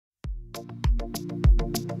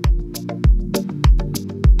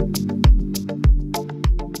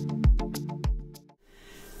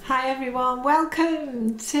Hi everyone,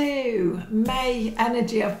 welcome to May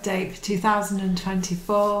Energy Update for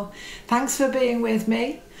 2024. Thanks for being with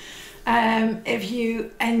me. If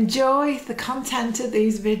you enjoy the content of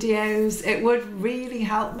these videos, it would really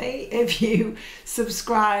help me if you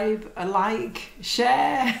subscribe, like,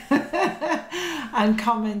 share and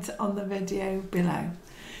comment on the video below.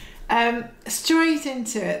 Straight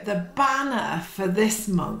into it, the banner for this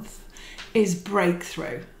month is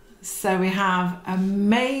breakthrough. So we have a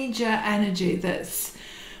major energy that's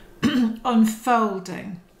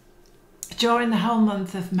unfolding during the whole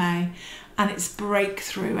month of May, and it's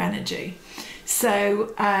breakthrough energy.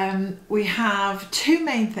 So we have two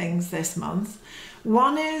main things this month.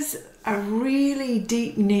 One is a really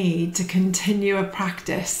deep need to continue a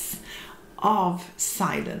practice of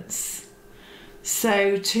silence.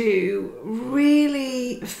 So to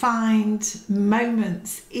really find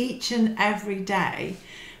moments each and every day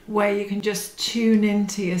where you can just tune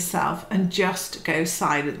into yourself and just go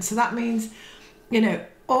silent. So that means, you know,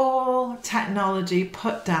 all technology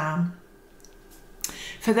put down.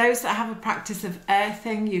 For those that have a practice of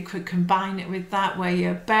earthing, you could combine it with that, where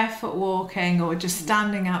you're barefoot walking or just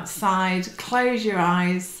standing outside. Close your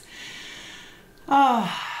eyes.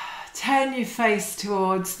 Turn your face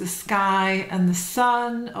towards the sky and the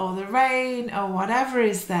sun or the rain or whatever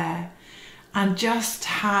is there, and just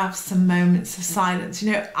have some moments of silence.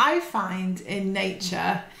 You know, I find in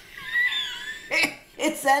nature,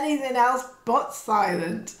 it's anything else but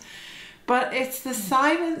silent. But it's the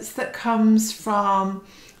silence that comes from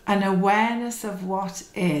an awareness of what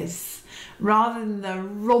is, rather than the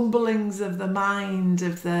rumblings of the mind,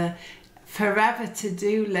 of the forever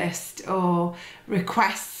to-do list or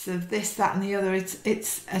requests of this, that and the other.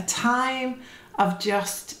 It's a time of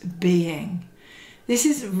just being. This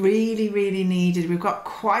is really, really needed. We've got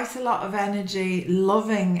quite a lot of energy,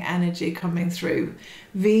 loving energy coming through,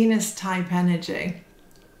 Venus type energy,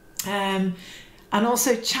 and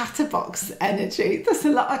also chatterbox energy. There's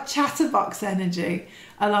a lot of chatterbox energy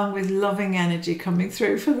along with loving energy coming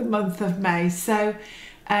through for the month of May. So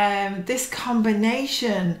this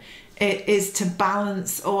combination, it is to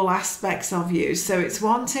balance all aspects of you. So it's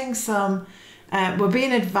wanting some, we're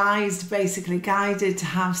being advised, basically guided, to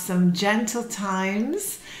have some gentle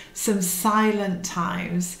times, some silent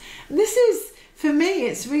times. And this is, for me,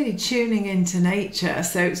 it's really tuning into nature.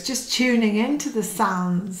 So it's just tuning into the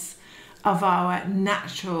sounds of our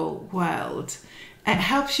natural world. It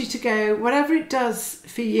helps you to go, whatever it does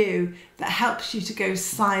for you, that helps you to go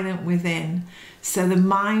silent within, so the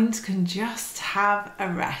mind can just have a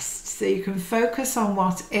rest, so you can focus on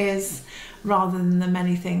what is rather than the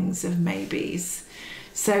many things of maybes.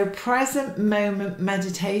 So present moment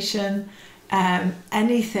meditation,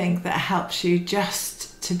 anything that helps you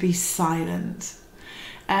just to be silent.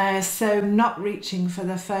 So not reaching for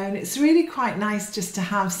the phone. It's really quite nice just to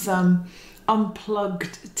have some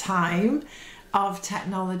unplugged time of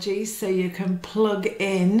technology, so you can plug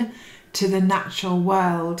in to the natural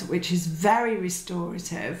world, which is very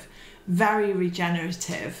restorative, very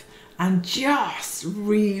regenerative, and just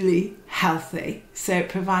really healthy. So it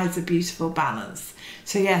provides a beautiful balance.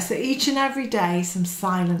 So yeah, so each and every day, some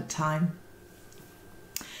silent time.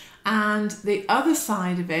 And the other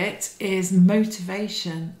side of it is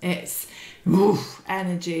motivation. It's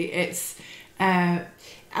energy. It's I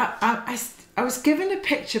was given a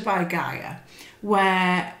picture by Gaia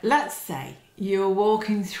where, let's say you're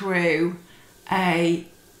walking through a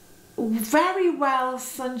very well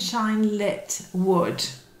sunshine lit wood.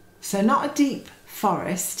 So not a deep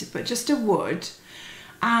forest, but just a wood.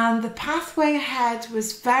 And the pathway ahead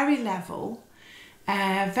was very level,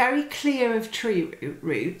 very clear of tree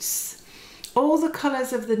roots. All the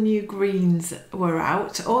colours of the new greens were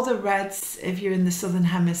out, all the reds if you're in the southern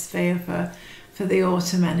hemisphere for the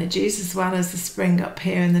autumn energies, as well as the spring up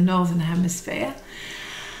here in the northern hemisphere.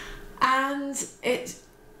 And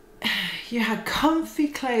you had comfy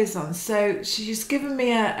clothes on. So she's given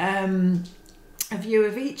me a view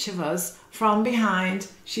of each of us from behind.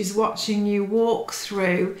 She's watching you walk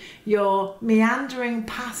through your meandering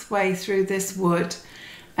pathway through this wood,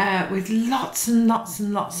 with lots and lots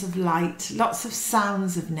and lots of light, lots of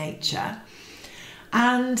sounds of nature.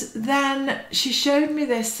 And then she showed me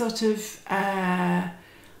this sort of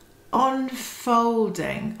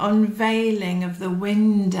unfolding, unveiling of the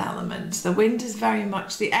wind element. The wind is very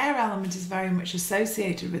much, the air element is very much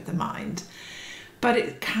associated with the mind, but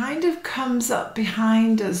it kind of comes up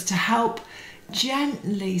behind us to help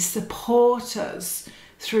gently support us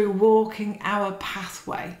through walking our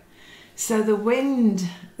pathway. So the wind,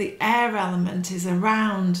 the air element, is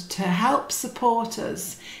around to help support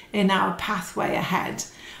us in our pathway ahead.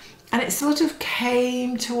 And it sort of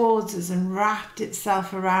came towards us and wrapped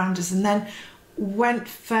itself around us and then went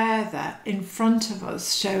further in front of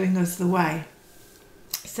us, showing us the way.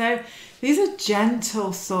 So these are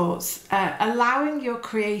gentle thoughts, allowing your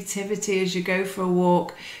creativity as you go for a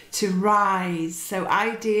walk to rise. So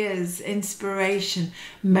ideas, inspiration,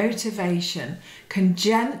 motivation can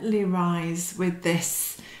gently rise with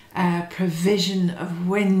this provision of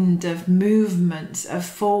wind, of movement, of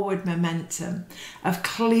forward momentum, of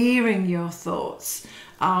clearing your thoughts,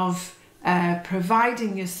 of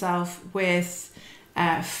providing yourself with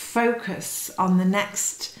focus on the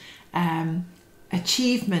next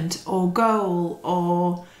achievement or goal,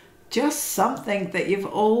 or just something that you've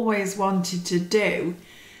always wanted to do.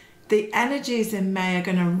 The energies in May are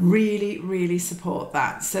going to really, really support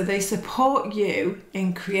that. So they support you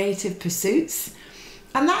in creative pursuits.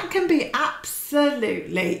 And that can be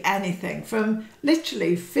absolutely anything from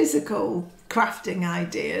literally physical crafting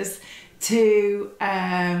ideas to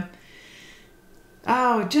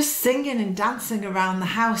just singing and dancing around the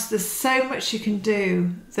house. There's so much you can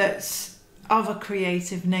do that's of a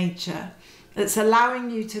creative nature, that's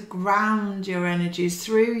allowing you to ground your energies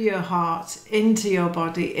through your heart into your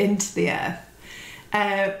body, into the earth.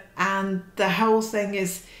 And the whole thing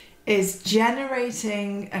is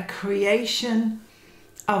generating a creation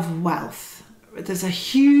of wealth. There's a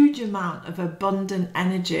huge amount of abundant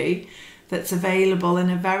energy that's available in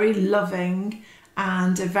a very loving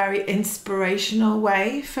and a very inspirational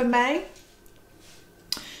way for May.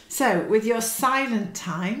 So with your silent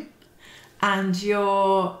time and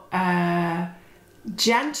your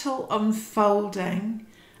gentle unfolding,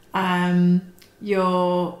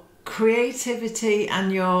 your creativity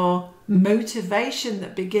and your motivation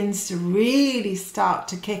that begins to really start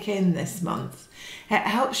to kick in this month, it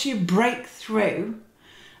helps you break through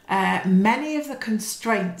many of the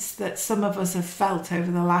constraints that some of us have felt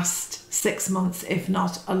over the last 6 months, if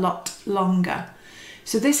not a lot longer.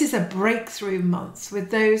 So this is a breakthrough month with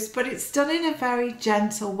those, but it's done in a very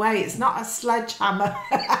gentle way. It's not a sledgehammer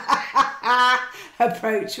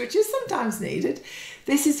approach, which is sometimes needed.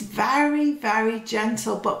 This is very, very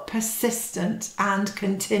gentle, but persistent and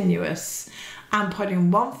continuous, and putting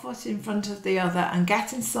one foot in front of the other and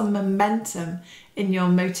getting some momentum in your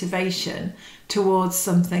motivation towards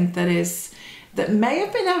something that may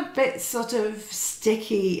have been a bit sort of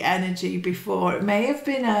sticky energy before. It may have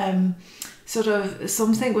been sort of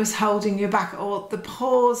something was holding you back, or the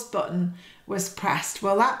pause button was pressed.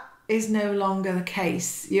 Well, that is no longer the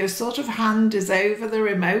case. Your sort of hand is over the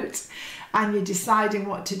remote and you're deciding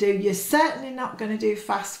what to do. You're certainly not going to do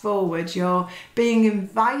fast forward. You're being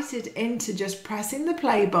invited into just pressing the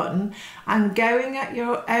play button and going at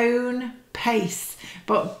your own pace,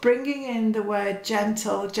 but bringing in the word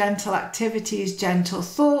gentle, gentle activities, gentle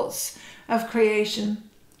thoughts of creation,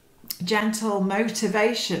 gentle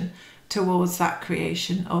motivation towards that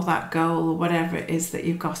creation or that goal or whatever it is that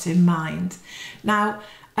you've got in mind. Now,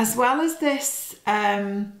 as well as this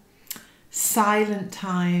silent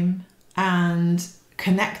time and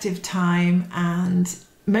connective time and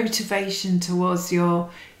motivation towards your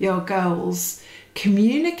goals,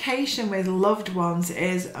 communication with loved ones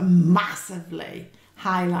is massively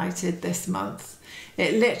highlighted this month.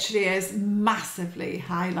 It literally is massively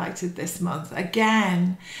highlighted this month.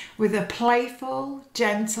 Again, with a playful,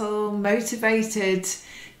 gentle, motivated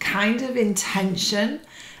kind of intention.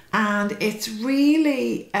 And it's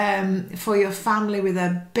really for your family with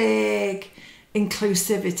a big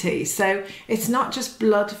inclusivity. So it's not just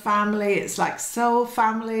blood family, it's like soul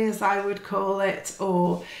family, as I would call it,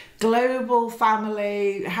 or global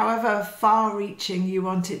family, however far-reaching you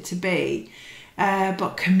want it to be.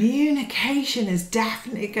 But communication is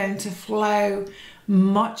definitely going to flow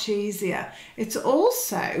much easier. It's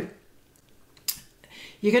also,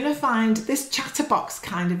 you're going to find this chatterbox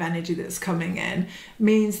kind of energy that's coming in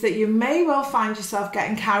means that you may well find yourself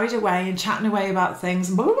getting carried away and chatting away about things,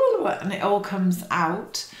 and blah, blah, blah, and it all comes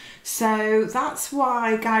out. So that's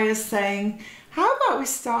why Gaia's saying, how about we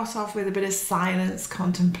start off with a bit of silence,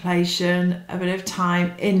 contemplation, a bit of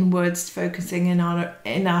time inwards, focusing in on our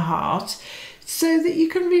inner heart, so that you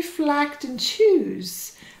can reflect and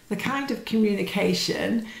choose the kind of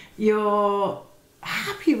communication you're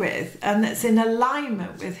happy with and that's in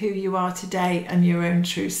alignment with who you are today and your own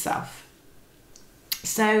true self.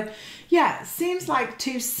 So yeah, it seems like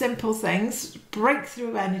two simple things.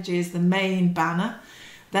 Breakthrough energy is the main banner.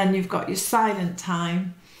 Then you've got your silent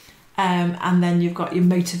time, and then you've got your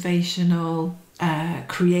motivational,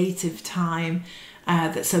 creative time.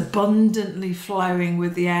 that's abundantly flowing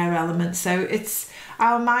with the air element. So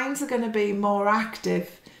our minds are going to be more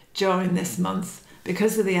active during this month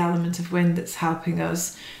because of the element of wind that's helping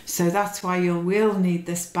us. So that's why you will need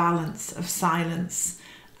this balance of silence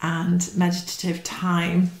and meditative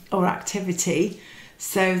time or activity,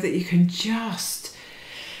 so that you can just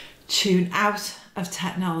tune out of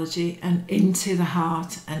technology and into the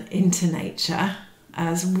heart and into nature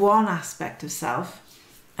as one aspect of self.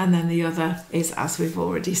 And then the other is, as we've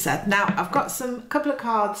already said. Now, I've got a couple of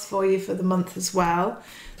cards for you for the month as well.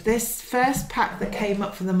 This first pack that came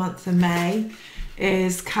up for the month of May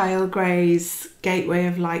is Kyle Gray's Gateway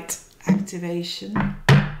of Light Activation.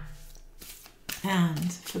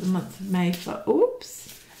 And for the month of May,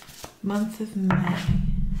 month of May,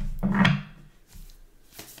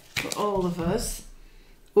 for all of us.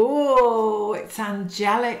 Oh, it's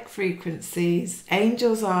angelic frequencies.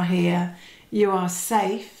 Angels are here. You are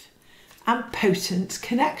safe, and potent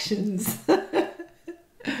connections. Look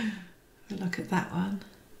at that one.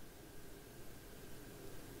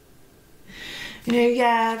 You know,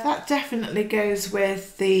 yeah, that definitely goes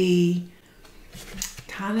with the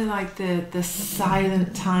kind of like the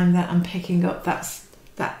silent time that I'm picking up. That's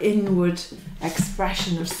that inward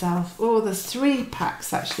expression of self. Oh, there's 3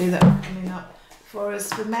 packs actually that are coming up for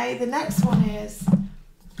us for May. The next one is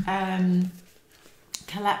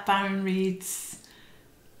Colette Baron reads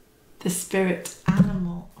the Spirit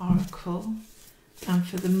Animal Oracle, and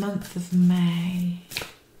for the month of May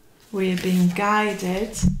we are being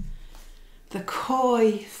guided the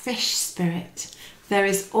Koi Fish Spirit. There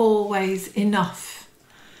is always enough,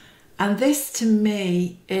 and this to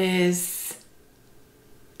me is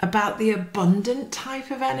about the abundant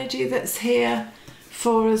type of energy that's here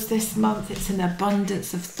for us this month. It's an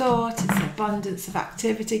abundance of thought, it's abundance of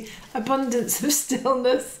activity, abundance of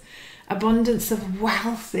stillness, abundance of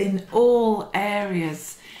wealth in all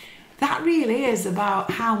areas. That really is about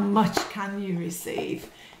how much can you receive.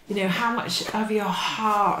 You know, how much of your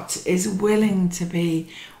heart is willing to be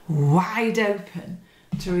wide open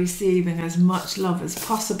to receiving as much love as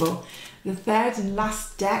possible. The third and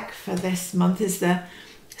last deck for this month is the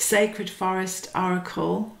Sacred Forest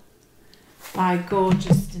Oracle by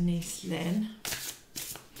gorgeous Denise Lynn.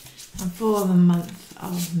 And for the month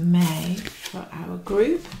of May, for our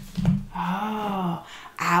group,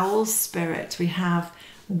 Owl Spirit, we have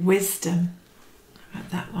Wisdom. How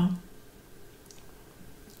about that one?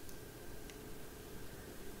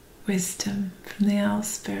 Wisdom from the Owl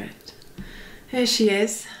Spirit. Here she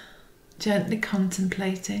is, gently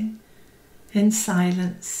contemplating in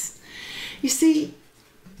silence. You see,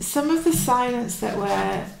 some of the silence that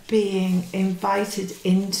we're being invited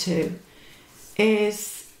into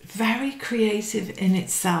is very creative in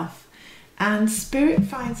itself, and Spirit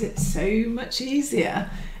finds it so much easier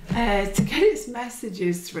to get its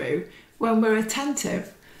messages through when we're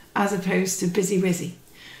attentive as opposed to busy.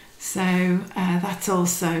 So that's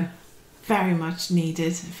also very much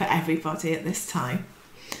needed for everybody at this time.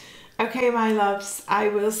 Okay, my loves, I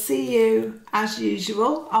will see you as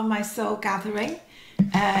usual on my soul gathering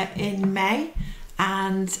in May,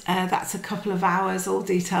 and that's a couple of hours. All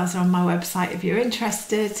details are on my website if you're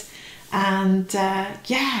interested, and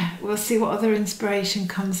yeah, we'll see what other inspiration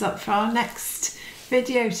comes up for our next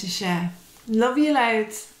video to share. Love you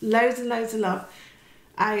loads and loads of love.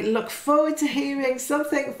 I look forward to hearing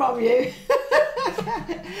something from you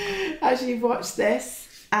as you've watched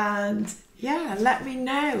this, and yeah, let me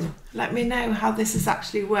know how this has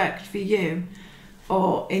actually worked for you,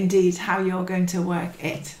 or indeed how you're going to work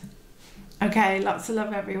it. Okay, lots of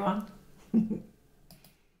love everyone.